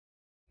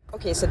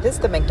Okay, so this is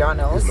the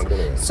McDonald's.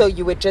 So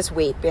you would just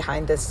wait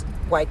behind this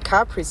white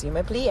car,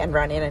 presumably, and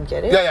run in and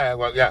get it?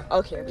 Yeah.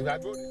 Okay.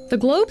 The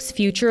Globe's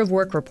Future of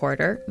Work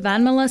reporter,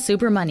 Vanmala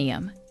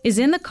Subramaniam, is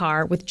in the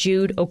car with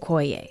Jude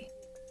Okoye.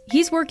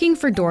 He's working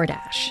for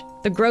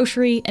DoorDash, the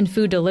grocery and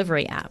food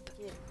delivery app.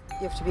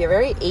 You have to be a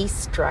very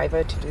ace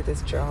driver to do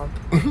this job.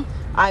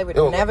 I would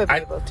never be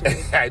able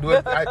to. I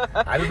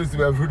do this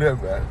every day,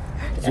 man.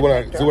 See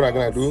what I'm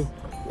going to do?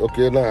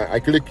 Okay, now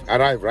I click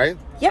arrive, right?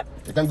 Yep.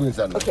 You can go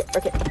inside now.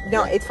 Okay.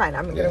 No, it's fine.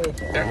 I'm going to wait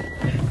here. Yeah.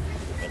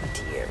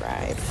 Tea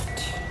arrived.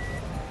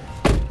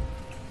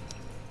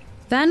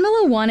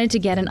 Vanmala wanted to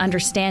get an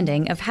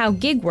understanding of how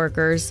gig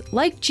workers,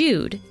 like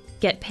Jude,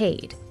 get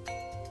paid.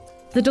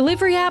 The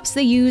delivery apps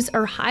they use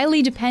are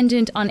highly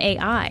dependent on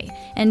AI,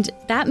 and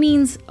that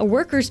means a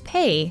worker's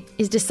pay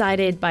is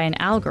decided by an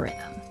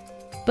algorithm.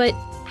 But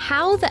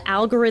how the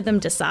algorithm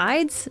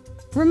decides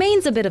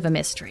remains a bit of a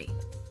mystery.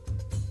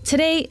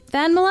 Today,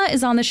 Vanmala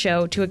is on the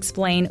show to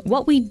explain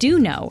what we do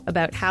know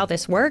about how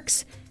this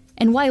works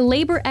and why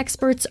labor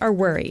experts are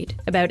worried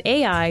about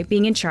AI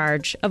being in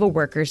charge of a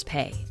worker's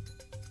pay.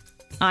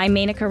 I'm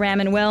Menaka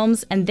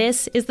Raman-Wilms, and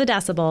this is The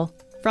Decibel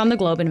from the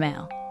Globe and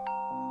Mail.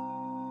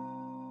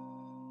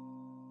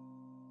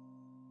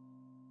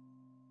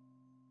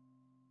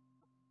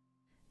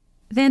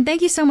 Van,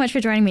 thank you so much for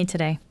joining me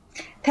today.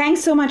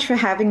 Thanks so much for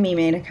having me,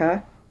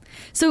 Menaka.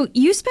 So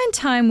you spent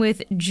time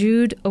with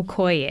Jude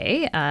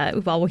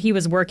Okoye while he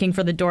was working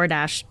for the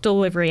DoorDash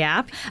delivery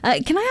app.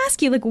 Can I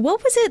ask you,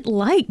 what was it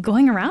like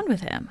going around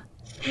with him?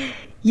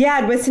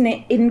 Yeah, it was an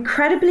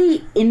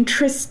incredibly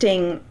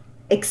interesting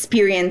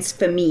experience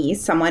for me,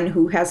 someone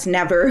who has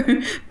never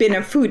been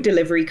a food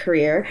delivery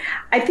career.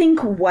 I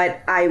think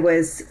what I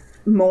was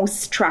most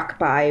struck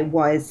by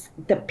was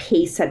the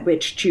pace at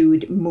which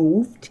Jude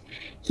moved.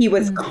 He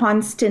was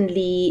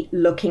constantly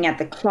looking at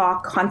the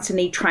clock,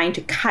 constantly trying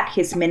to cut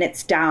his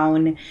minutes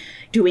down,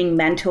 doing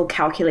mental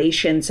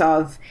calculations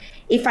of,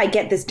 if I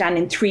get this done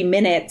in 3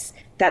 minutes,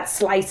 that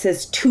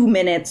slices 2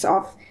 minutes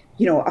off,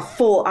 a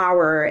full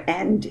hour,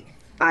 and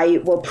I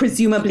will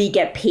presumably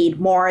get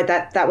paid more.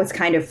 That was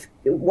kind of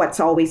what's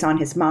always on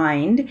his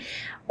mind.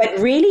 But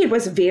really, it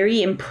was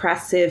very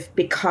impressive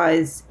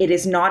because it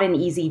is not an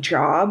easy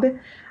job.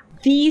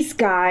 These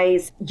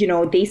guys,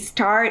 they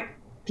start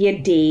their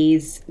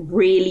days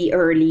really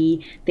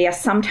early. They are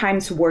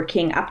sometimes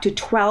working up to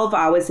 12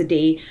 hours a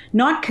day,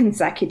 not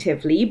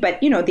consecutively, but,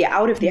 they're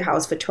out of their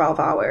house for 12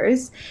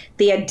 hours.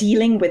 They are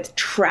dealing with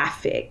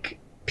traffic,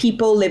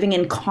 people living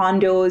in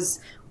condos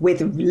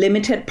with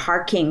limited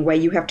parking where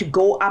you have to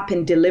go up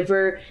and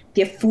deliver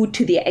their food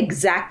to the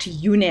exact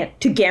unit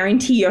to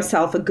guarantee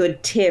yourself a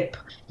good tip.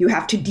 You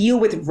have to deal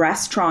with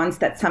restaurants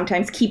that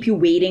sometimes keep you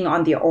waiting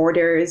on their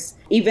orders.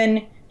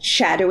 Even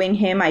shadowing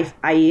him,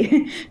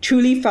 I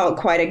truly felt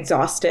quite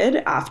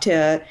exhausted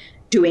after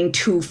doing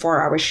 2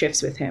 4-hour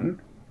shifts with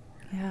him.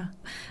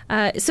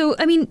 Yeah. So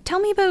tell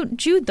me about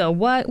Jude, though.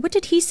 What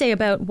did he say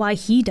about why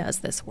he does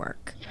this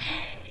work?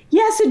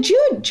 Yeah, so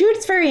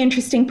Jude's a very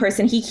interesting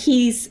person.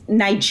 He's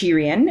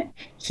Nigerian.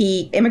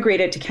 He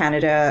immigrated to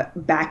Canada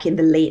back in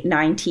the late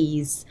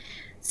 90s,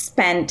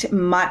 spent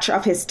much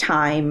of his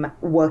time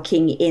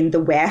working in the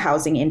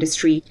warehousing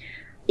industry.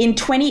 In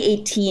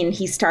 2018,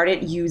 he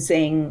started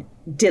using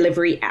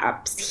delivery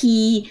apps.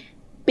 He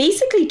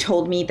basically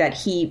told me that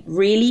he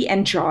really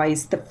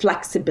enjoys the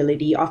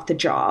flexibility of the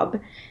job.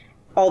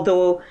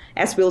 Although,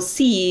 as we'll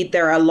see,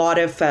 there are a lot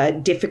of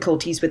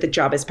difficulties with the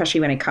job,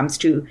 especially when it comes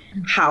to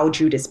how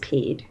Jude is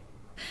paid.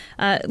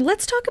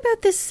 Let's talk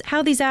about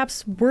how these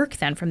apps work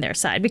then from their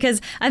side, because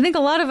I think a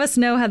lot of us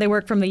know how they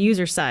work from the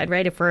user side,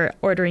 right? If we're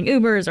ordering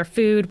Ubers or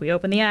food, we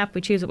open the app,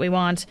 we choose what we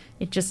want.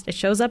 It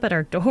shows up at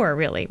our door,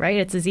 really, right?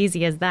 It's as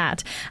easy as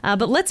that.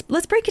 But let's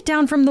break it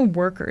down from the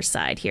worker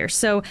side here.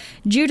 So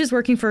Jude is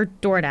working for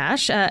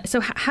DoorDash.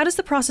 So how does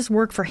the process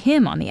work for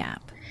him on the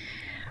app?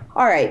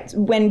 All right.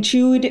 When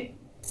Jude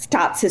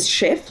starts his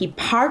shift, he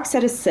parks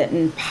at a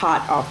certain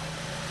part of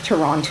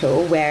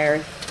Toronto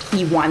where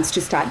he wants to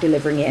start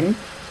delivering in.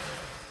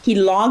 He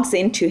logs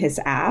into his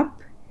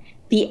app.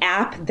 The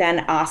app then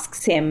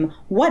asks him,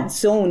 what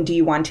zone do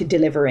you want to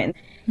deliver in?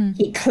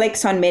 He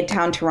clicks on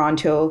Midtown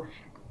Toronto.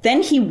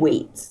 Then he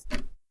waits.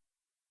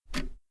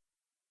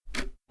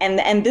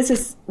 And this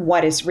is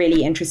what is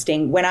really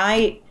interesting. When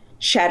I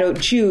shadowed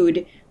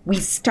Jude, we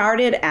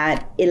started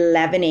at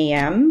 11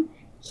 a.m.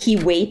 He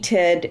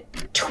waited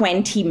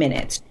 20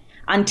 minutes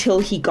until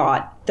he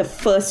got the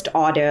first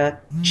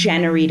order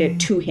generated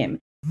to him.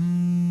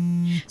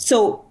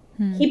 So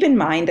keep in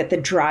mind that the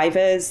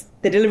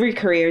delivery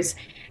couriers,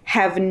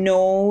 have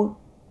no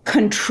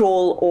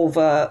control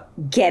over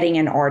getting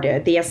an order.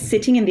 They are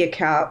sitting in their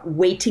car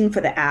waiting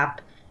for the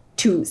app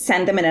to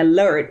send them an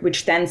alert,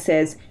 which then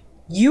says,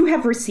 you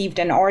have received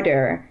an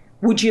order.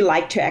 Would you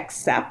like to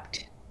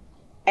accept?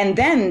 And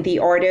then the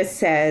order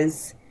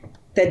says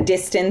the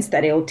distance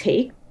that it'll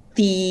take,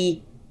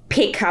 the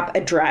pickup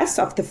address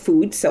of the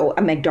food, so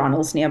a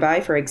McDonald's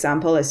nearby, for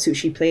example, a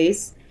sushi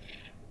place,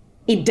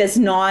 it does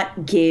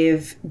not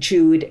give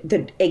Jude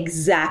the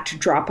exact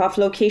drop-off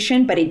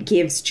location, but it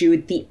gives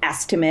Jude the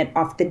estimate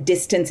of the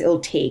distance it'll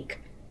take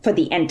for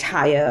the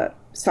entire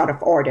sort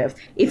of order.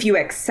 If you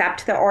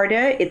accept the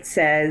order, it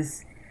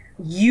says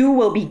you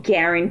will be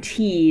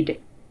guaranteed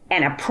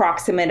an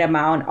approximate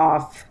amount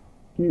of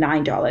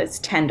 $9,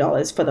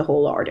 $10 for the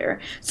whole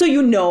order. So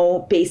you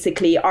know,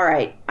 basically, all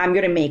right, I'm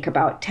going to make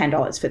about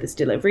 $10 for this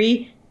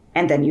delivery.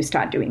 And then you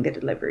start doing the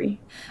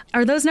delivery.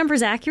 Are those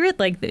numbers accurate?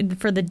 Like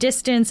for the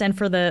distance and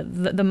for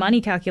the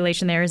money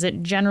calculation there, is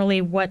it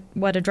generally what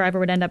a driver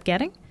would end up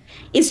getting?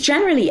 It's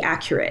generally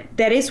accurate.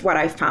 That is what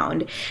I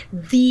found.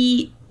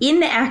 The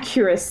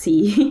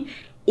inaccuracy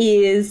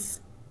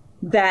is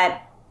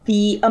that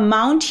the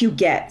amount you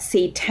get,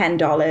 say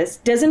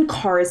 $10, doesn't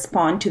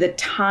correspond to the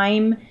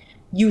time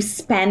you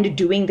spend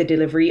doing the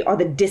delivery or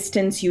the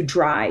distance you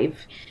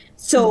drive.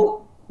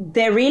 So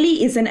there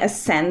really isn't a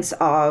sense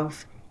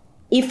of,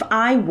 if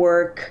I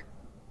work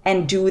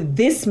and do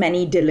this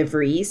many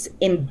deliveries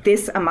in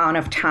this amount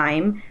of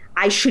time,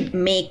 I should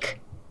make,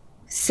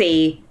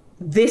 say,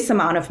 this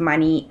amount of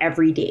money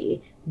every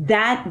day.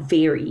 That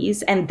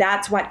varies, and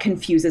that's what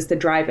confuses the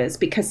drivers,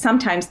 because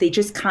sometimes they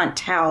just can't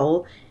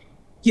tell,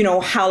 you know,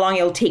 how long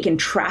it'll take in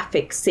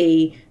traffic,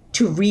 say,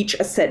 to reach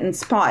a certain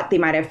spot. They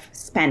might have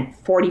spent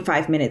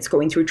 45 minutes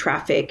going through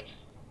traffic,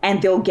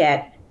 and they'll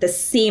get the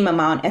same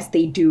amount as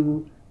they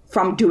do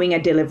from doing a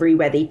delivery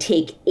where they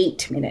take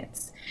 8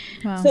 minutes.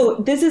 Wow. So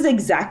this is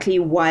exactly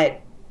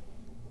what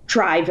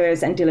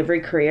drivers and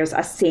delivery couriers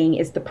are saying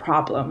is the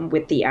problem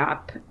with the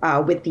app,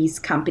 with these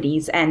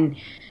companies. And,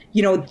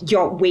 you know,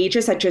 your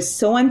wages are just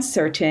so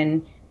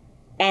uncertain.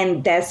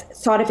 And there's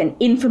sort of an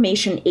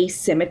information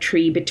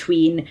asymmetry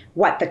between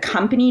what the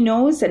company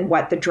knows and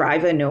what the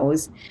driver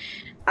knows.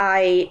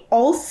 I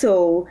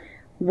also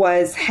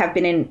have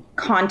been in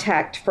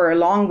contact for a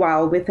long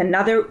while with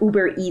another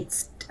Uber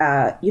Eats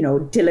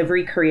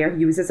delivery courier who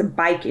uses a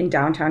bike in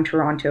downtown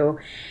Toronto.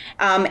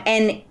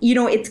 And, you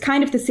know, it's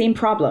kind of the same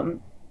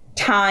problem.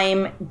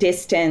 Time,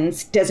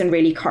 distance doesn't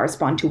really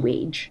correspond to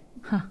wage.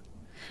 Huh.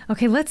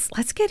 Okay, let's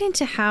get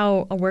into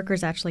how a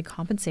worker's actually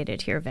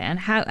compensated here, Van.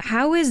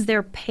 How is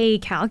their pay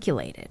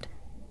calculated?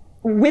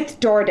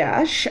 With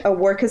DoorDash, a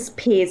worker's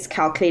pay is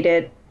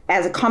calculated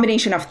as a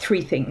combination of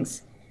three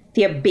things.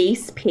 Their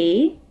base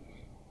pay,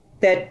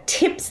 the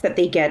tips that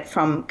they get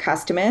from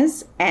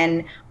customers,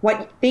 and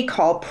what they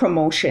call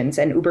promotions,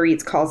 and Uber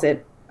Eats calls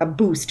it a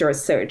boost or a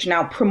surge.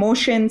 Now,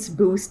 promotions,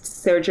 boosts,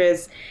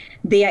 surges,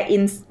 they are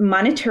in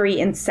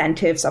monetary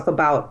incentives of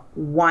about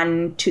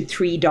 $1 to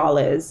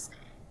 $3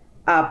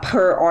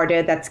 per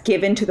order that's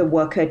given to the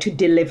worker to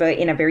deliver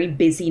in a very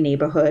busy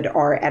neighborhood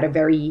or at a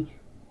very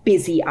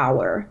busy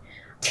hour.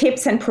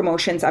 Tips and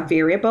promotions are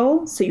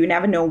variable, so you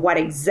never know what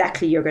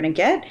exactly you're going to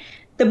get.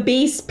 The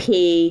base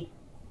pay,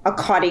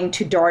 according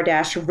to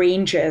DoorDash,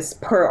 ranges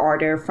per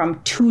order from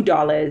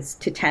 $2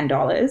 to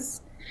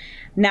 $10.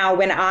 Now,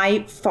 when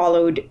I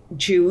followed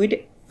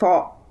Jude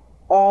for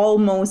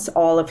almost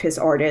all of his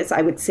orders,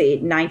 I would say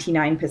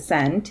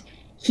 99%,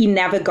 he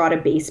never got a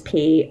base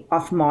pay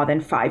of more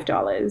than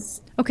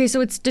 $5. Okay,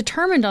 so it's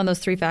determined on those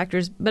three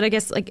factors, but I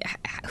guess, like,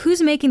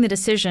 who's making the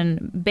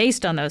decision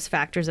based on those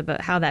factors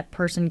about how that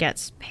person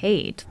gets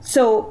paid?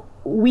 So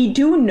we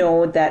do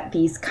know that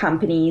these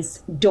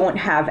companies don't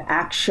have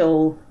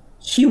actual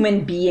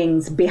human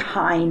beings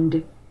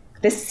behind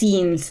the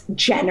scenes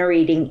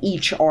generating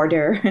each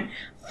order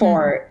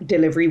for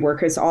delivery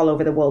workers all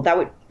over the world. That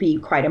would be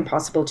quite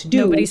impossible to do.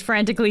 Nobody's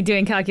frantically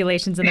doing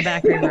calculations in the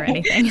back room or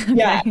anything.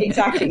 Yeah,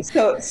 exactly.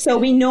 So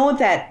we know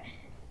that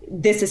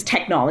this is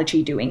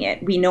technology doing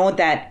it. We know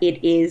that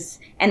it is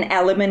an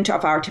element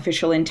of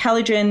artificial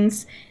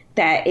intelligence,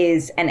 that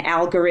is an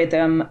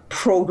algorithm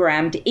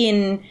programmed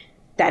in,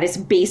 that is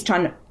based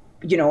on,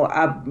 you know,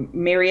 a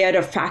myriad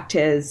of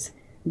factors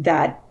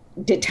that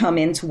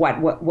determines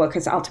what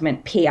workers'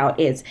 ultimate payout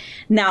is.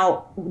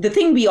 Now, the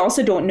thing we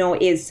also don't know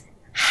is,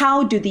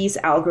 how do these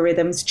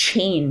algorithms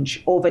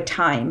change over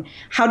time?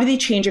 How do they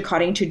change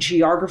according to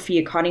geography,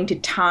 according to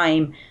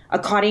time,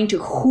 according to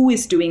who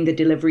is doing the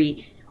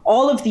delivery?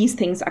 All of these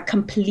things are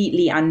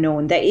completely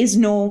unknown. There is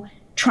no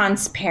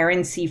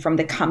transparency from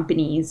the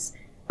companies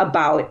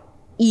about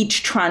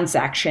each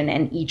transaction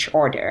and each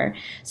order.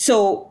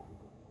 So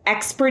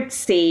experts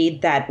say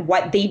that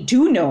what they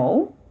do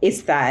know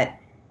is that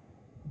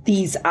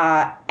these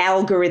are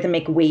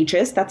algorithmic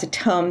wages. That's a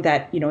term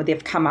that, you know,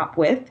 they've come up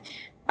with.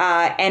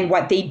 And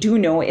what they do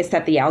know is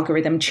that the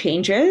algorithm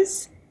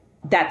changes.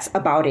 That's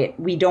about it.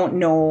 We don't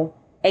know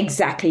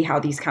exactly how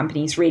these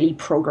companies really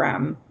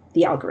program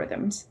the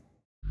algorithms.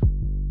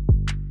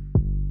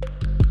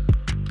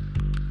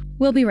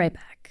 We'll be right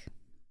back.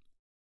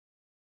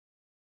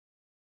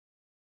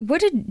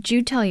 What did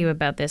Jude tell you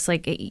about this?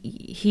 Like,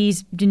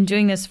 he's been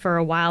doing this for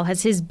a while.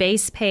 Has his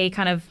base pay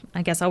kind of,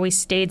 I guess, always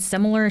stayed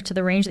similar to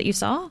the range that you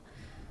saw?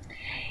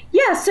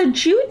 Yeah, so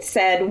Jude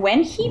said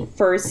when he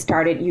first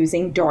started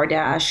using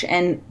DoorDash,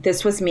 and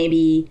this was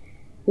maybe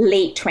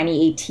late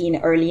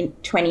 2018, early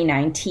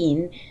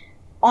 2019,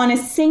 on a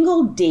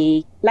single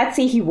day, let's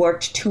say he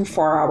worked 2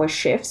 4-hour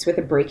shifts with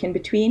a break in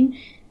between,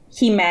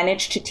 he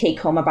managed to take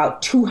home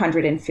about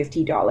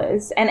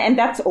 $250. And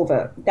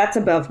that's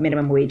above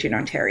minimum wage in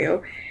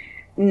Ontario.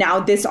 Now,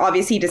 this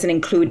obviously doesn't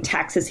include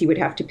taxes he would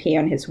have to pay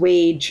on his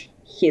wage,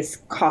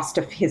 his cost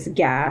of his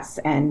gas,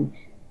 and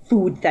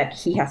food that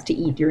he has to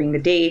eat during the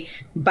day.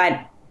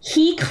 But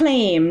he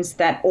claims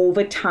that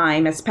over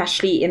time,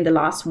 especially in the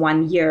last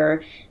 1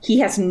 year, he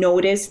has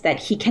noticed that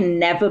he can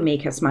never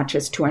make as much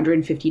as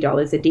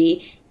 $250 a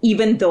day,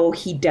 even though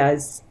he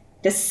does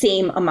the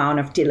same amount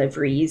of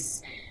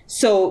deliveries.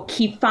 So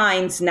he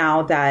finds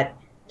now that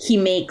he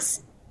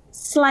makes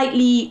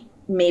slightly,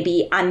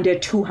 maybe under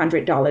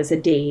 $200 a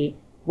day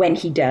when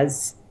he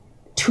does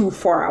 2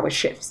 4-hour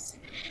shifts.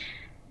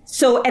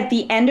 So at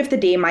the end of the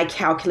day, my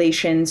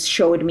calculations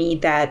showed me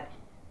that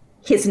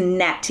his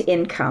net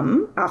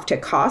income after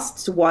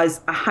costs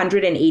was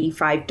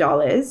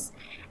 $185,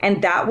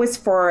 and that was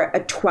for a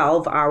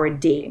 12-hour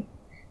day.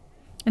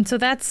 And so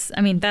that's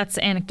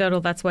anecdotal.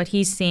 That's what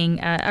he's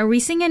seeing. Are we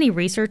seeing any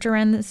research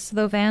around this,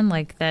 though, Van,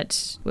 like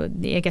that,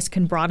 I guess,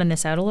 can broaden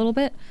this out a little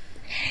bit?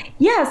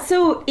 Yeah,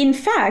 so in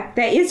fact,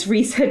 there is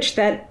research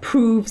that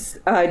proves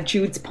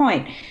Jude's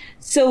point.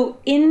 So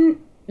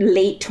in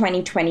late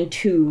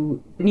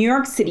 2022, New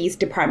York City's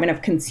Department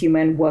of Consumer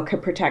and Worker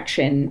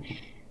Protection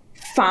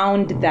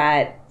found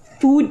that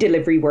food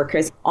delivery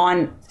workers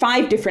on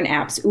 5 different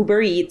apps,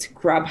 Uber Eats,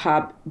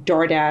 Grubhub,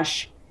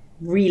 DoorDash,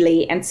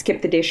 Relay, and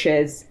Skip the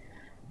Dishes,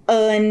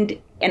 earned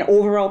an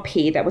overall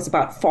pay that was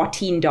about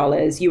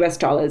 $14 US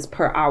dollars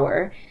per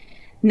hour.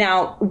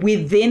 Now,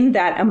 within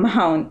that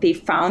amount, they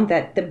found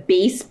that the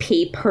base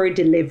pay per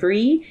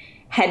delivery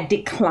had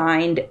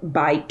declined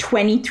by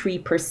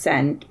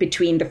 23%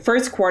 between the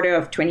first quarter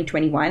of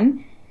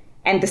 2021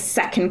 and the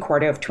second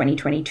quarter of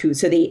 2022.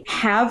 So they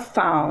have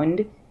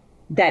found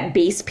that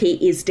base pay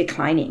is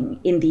declining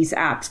in these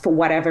apps for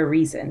whatever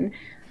reason.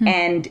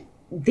 And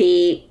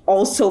they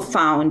also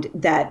found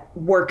that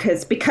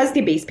workers, because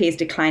their base pay is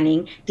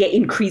declining, they're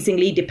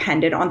increasingly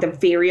dependent on the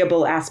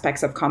variable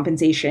aspects of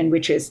compensation,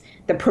 which is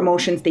the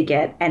promotions they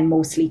get and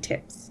mostly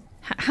tips.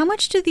 How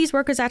much do these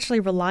workers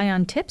actually rely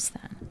on tips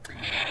then?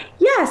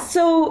 Yeah,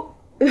 so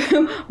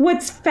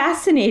what's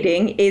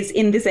fascinating is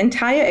in this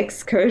entire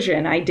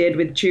excursion I did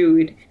with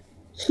Jude,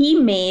 he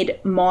made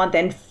more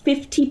than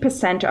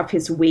 50% of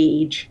his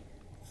wage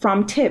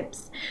from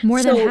tips.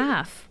 More than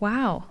half.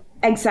 Wow.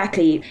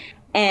 Exactly.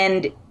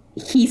 And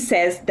he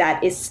says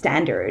that is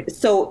standard.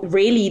 So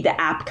really the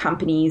app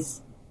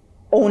companies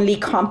only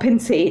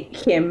compensate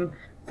him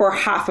for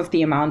half of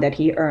the amount that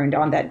he earned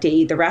on that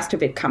day. The rest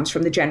of it comes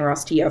from the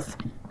generosity of,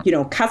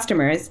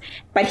 customers.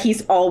 But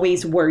he's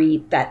always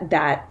worried that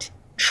that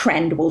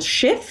trend will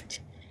shift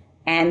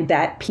and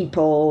that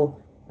people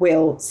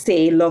will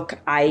say, look,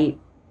 I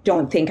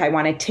don't think I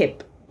want to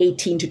tip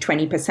 18 to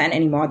 20%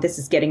 anymore. This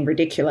is getting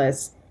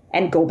ridiculous.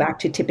 And go back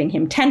to tipping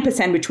him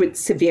 10%, which would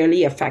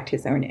severely affect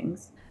his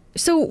earnings.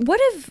 So what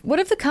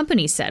have the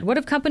companies said? What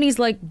have companies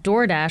like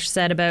DoorDash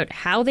said about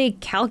how they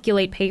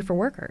calculate pay for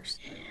workers?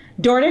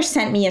 DoorDash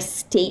sent me a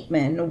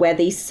statement where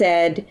they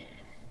said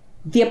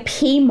their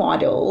pay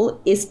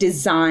model is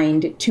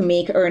designed to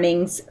make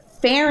earnings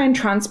fair and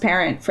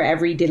transparent for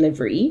every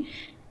delivery.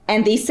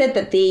 And they said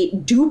that they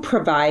do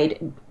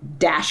provide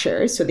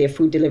Dashers, so their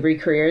food delivery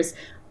couriers,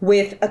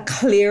 with a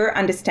clear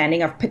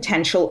understanding of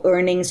potential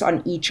earnings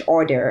on each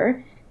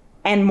order,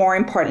 and more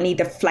importantly,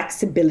 the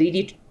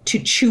flexibility to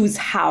choose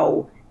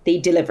how they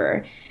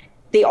deliver.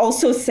 They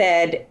also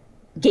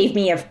gave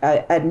me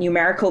a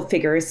numerical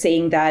figure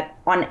saying that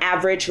on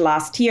average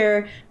last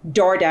year,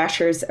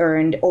 DoorDashers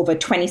earned over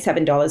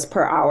 $27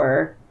 per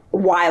hour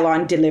while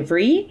on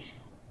delivery,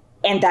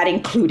 and that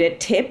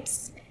included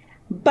tips.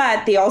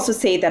 But they also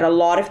say that a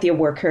lot of their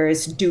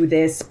workers do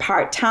this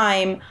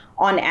part-time.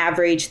 On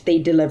average, they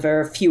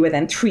deliver fewer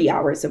than 3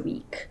 hours a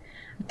week.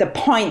 The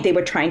point they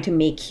were trying to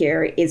make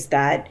here is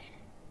that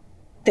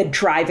the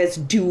drivers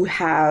do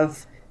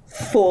have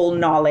full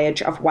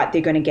knowledge of what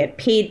they're going to get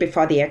paid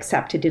before they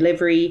accept a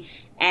delivery,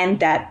 and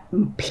that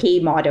pay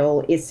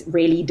model is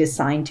really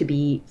designed to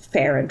be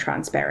fair and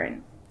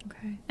transparent.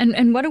 Okay.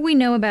 And what do we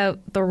know about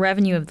the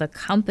revenue of the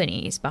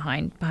companies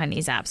behind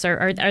these apps?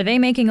 Are they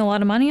making a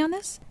lot of money on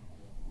this?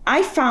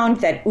 I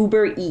found that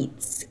Uber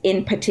Eats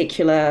in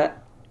particular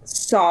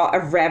saw a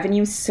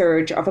revenue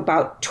surge of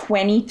about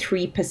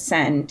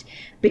 23%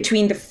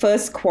 between the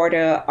first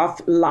quarter of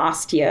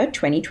last year,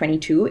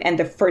 2022, and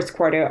the first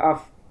quarter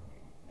of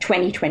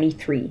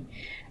 2023.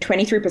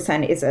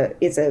 23%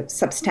 is a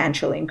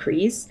substantial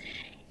increase.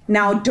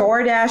 Now,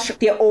 DoorDash,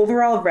 their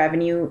overall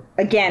revenue,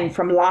 again,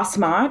 from last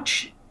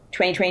March,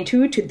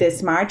 2022 to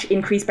this March,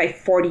 increased by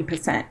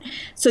 40%.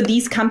 So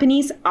these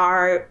companies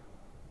are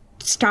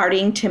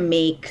starting to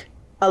make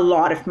a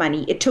lot of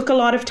money. It took a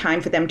lot of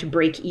time for them to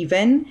break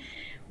even,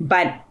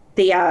 but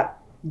they are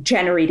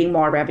generating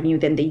more revenue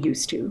than they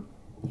used to.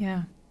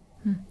 Yeah.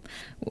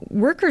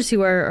 workers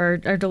who are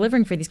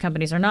delivering for these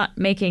companies are not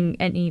making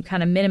any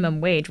kind of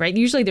minimum wage, right?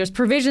 Usually there's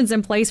provisions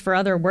in place for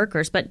other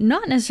workers, but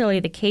not necessarily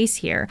the case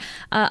here.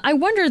 I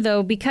wonder,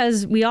 though,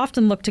 because we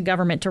often look to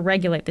government to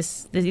regulate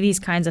these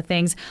kinds of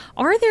things,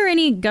 are there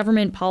any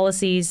government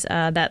policies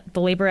that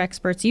the labor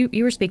experts you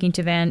were speaking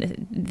to,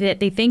 Van, that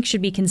they think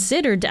should be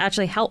considered to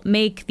actually help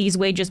make these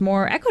wages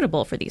more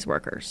equitable for these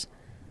workers?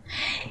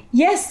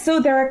 Yes, so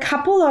there are a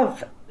couple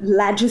of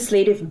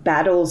legislative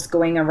battles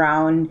going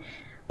around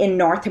in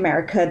North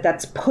America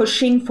that's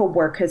pushing for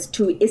workers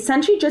to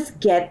essentially just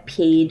get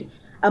paid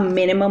a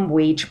minimum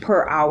wage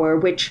per hour,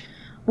 which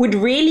would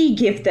really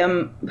give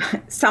them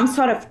some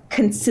sort of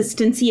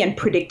consistency and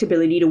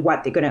predictability to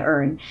what they're going to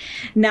earn.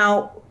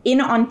 Now,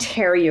 in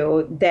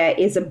Ontario, there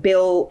is a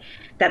bill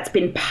that's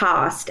been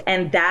passed,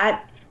 and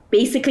that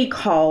basically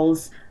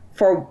calls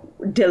for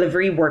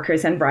delivery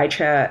workers and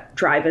rideshare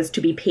drivers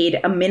to be paid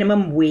a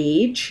minimum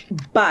wage,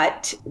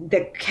 but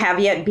the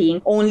caveat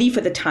being only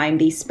for the time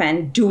they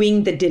spend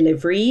doing the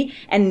delivery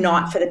and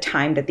not for the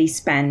time that they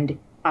spend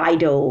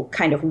idle,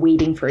 kind of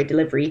waiting for a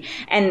delivery.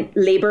 And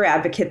labor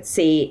advocates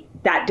say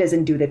that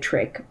doesn't do the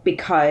trick,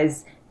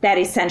 because that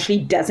essentially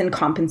doesn't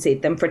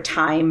compensate them for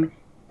time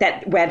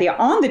that where they're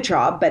on the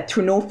job, but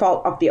through no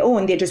fault of their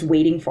own, they're just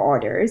waiting for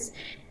orders.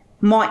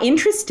 More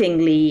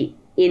interestingly,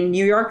 in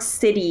New York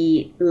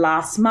City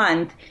last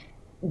month,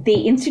 they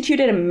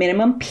instituted a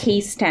minimum pay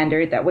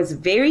standard that was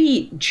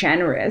very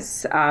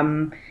generous,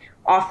 of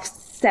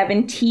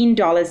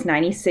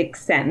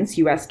 $17.96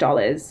 US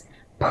dollars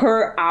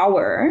per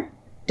hour.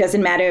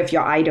 Doesn't matter if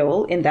you're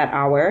idle in that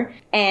hour.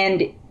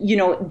 And,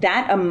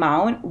 that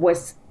amount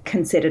was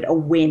considered a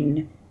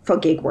win for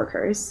gig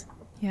workers.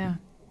 Yeah.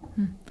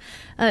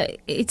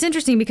 It's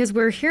interesting because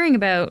we're hearing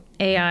about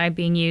AI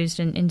being used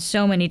in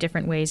so many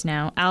different ways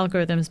now,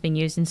 algorithms being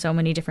used in so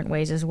many different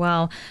ways as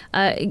well.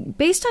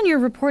 Based on your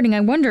reporting, I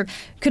wonder,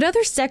 could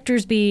other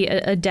sectors be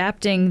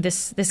adapting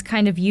this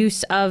kind of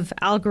use of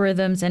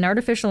algorithms and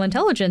artificial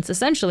intelligence,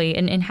 essentially,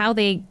 in how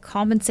they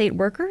compensate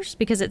workers?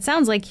 Because it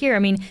sounds like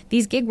here,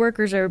 these gig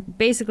workers are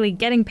basically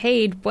getting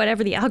paid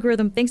whatever the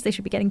algorithm thinks they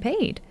should be getting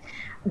paid.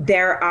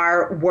 There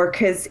are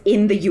workers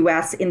in the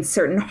U.S. in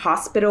certain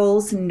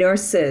hospitals,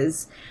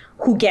 nurses,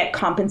 who get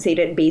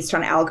compensated based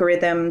on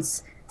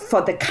algorithms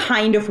for the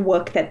kind of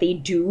work that they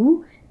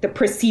do, the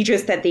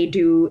procedures that they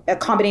do, a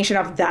combination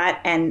of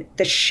that and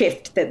the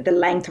shift, the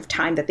length of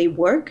time that they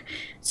work.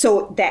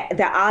 So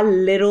there are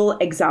little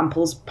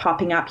examples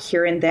popping up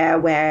here and there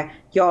where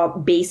your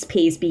base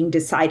pay is being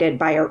decided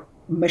by a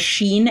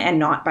machine and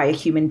not by a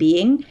human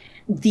being.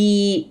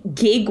 The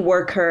gig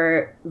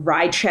worker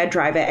rideshare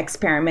driver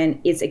experiment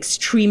is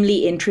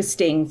extremely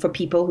interesting for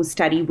people who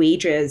study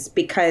wages,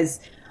 because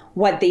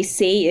what they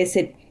say is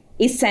it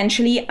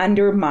essentially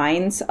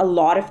undermines a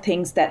lot of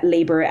things that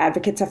labor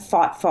advocates have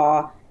fought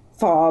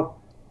for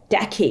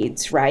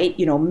decades, right?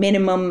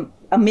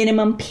 A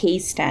minimum pay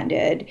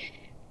standard,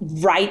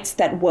 rights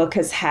that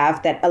workers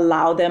have that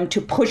allow them to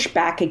push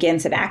back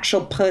against an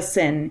actual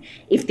person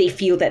if they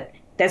feel that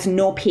there's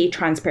no pay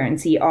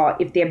transparency, or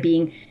if they're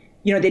being,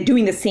 they're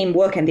doing the same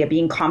work and they're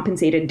being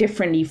compensated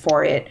differently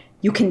for it.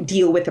 You can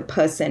deal with a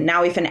person.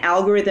 Now, if an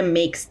algorithm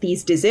makes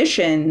these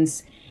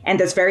decisions and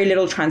there's very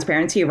little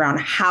transparency around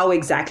how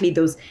exactly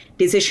those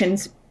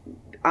decisions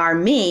are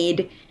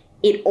made,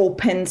 it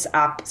opens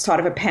up sort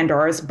of a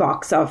Pandora's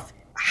box of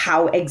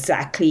how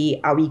exactly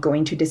are we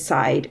going to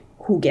decide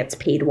who gets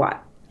paid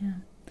what. Yeah.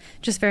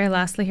 Just very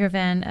lastly here,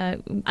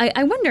 Van,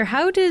 I wonder,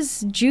 how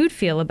does Jude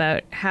feel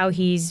about how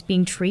he's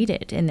being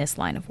treated in this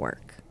line of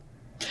work?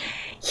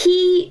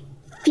 He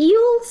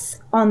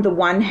feels, on the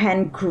one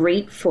hand,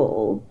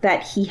 grateful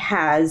that he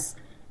has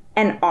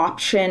an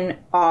option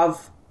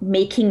of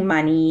making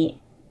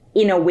money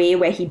in a way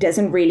where he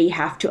doesn't really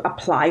have to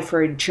apply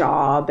for a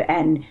job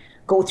and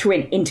go through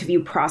an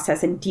interview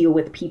process and deal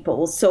with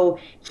people. So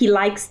he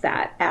likes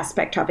that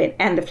aspect of it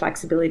and the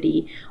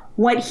flexibility.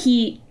 What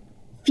he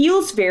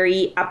feels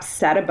very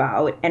upset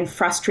about and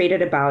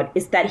frustrated about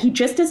is that he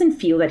just doesn't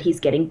feel that he's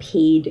getting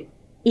paid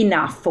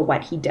enough for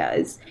what he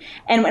does.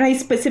 And when I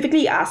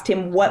specifically asked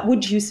him, what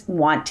would you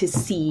want to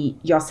see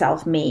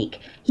yourself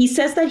make? He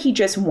says that he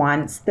just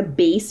wants the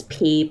base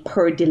pay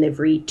per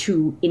delivery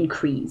to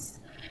increase.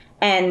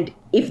 And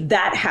if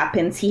that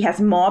happens, he has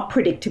more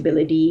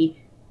predictability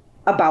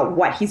about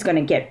what he's going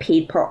to get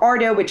paid per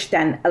order, which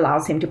then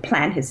allows him to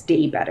plan his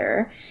day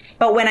better.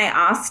 But when I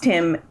asked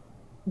him,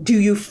 do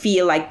you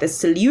feel like the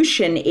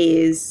solution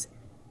is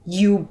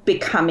you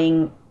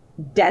becoming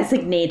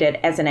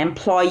designated as an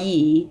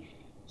employee?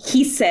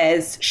 He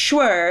says,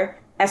 sure,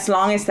 as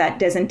long as that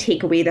doesn't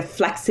take away the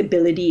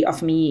flexibility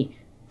of me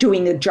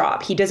doing the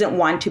job. He doesn't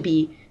want to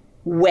be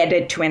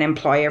wedded to an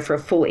employer for a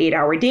full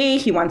 8-hour day.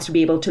 He wants to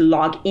be able to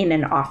log in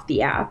and off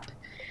the app.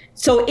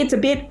 So it's a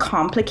bit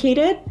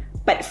complicated,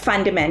 but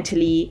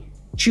fundamentally,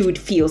 Jude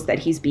feels that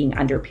he's being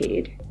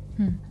underpaid.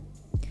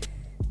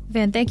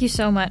 Van, thank you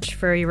so much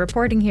for your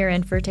reporting here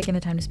and for taking the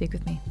time to speak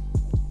with me.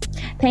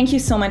 Thank you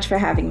so much for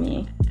having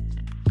me.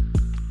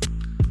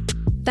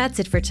 That's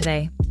it for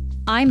today.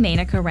 I'm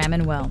Menaka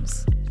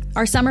Raman-Wilms.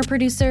 Our summer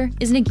producer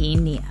is Nagin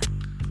Nia.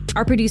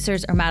 Our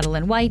producers are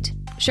Madeline White,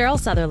 Cheryl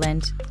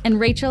Sutherland, and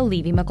Rachel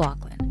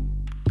Levy-McLaughlin.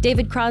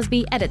 David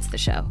Crosby edits the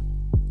show.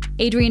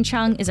 Adrian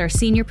Chung is our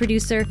senior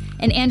producer,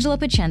 and Angela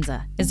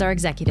Pacenza is our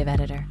executive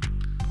editor.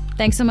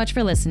 Thanks so much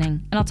for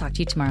listening, and I'll talk to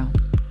you tomorrow.